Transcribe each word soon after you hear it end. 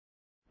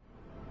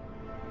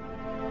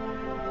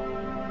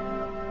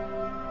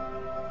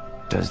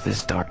Does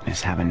this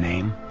darkness have a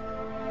name?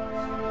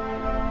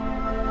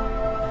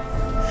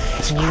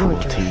 This You were doing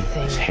cruelty, a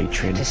thing this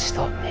hatred. to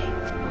stop me.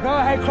 Go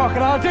ahead,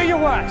 Crocodile, do your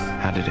worst!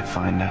 How did it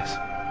find us?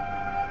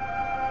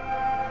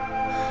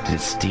 Did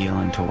it steal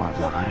into our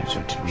lives,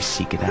 or did we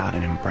seek it out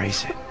and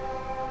embrace it?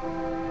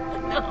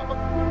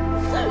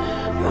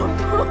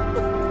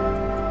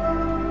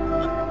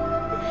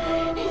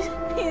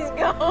 He's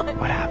gone.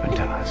 What happened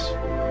to us?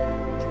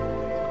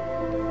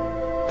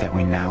 That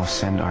we now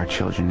send our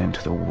children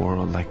into the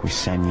world like we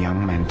send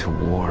young men to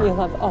war, You'll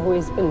have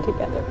always been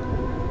together.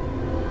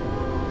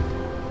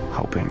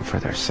 hoping for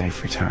their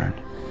safe return,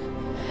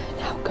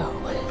 Now go.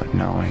 but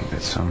knowing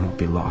that some will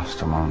be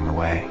lost along the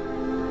way.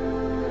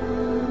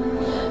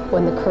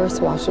 When the curse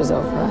washes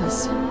over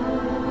us,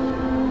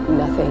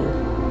 nothing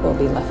will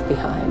be left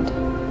behind,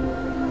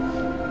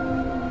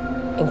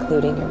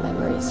 including your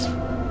memories.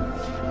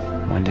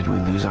 When did we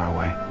lose our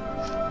way?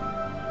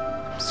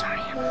 I'm sorry.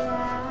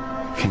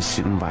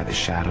 Consumed by the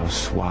shadows,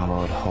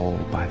 swallowed whole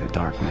by the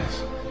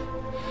darkness.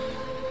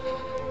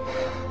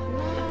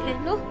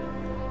 Candle?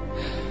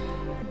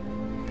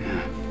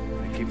 Yeah,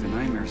 they keep the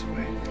nightmares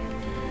away.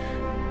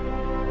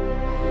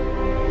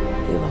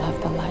 You will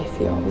have the life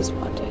you always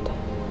wanted.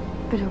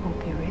 But it won't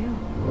be real.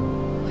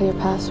 Well, your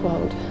past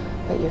won't,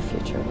 but your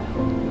future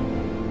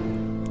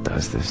will.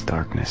 Does this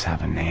darkness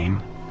have a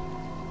name?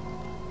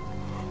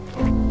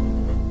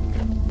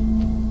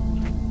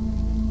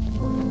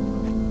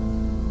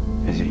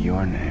 Is it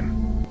your name?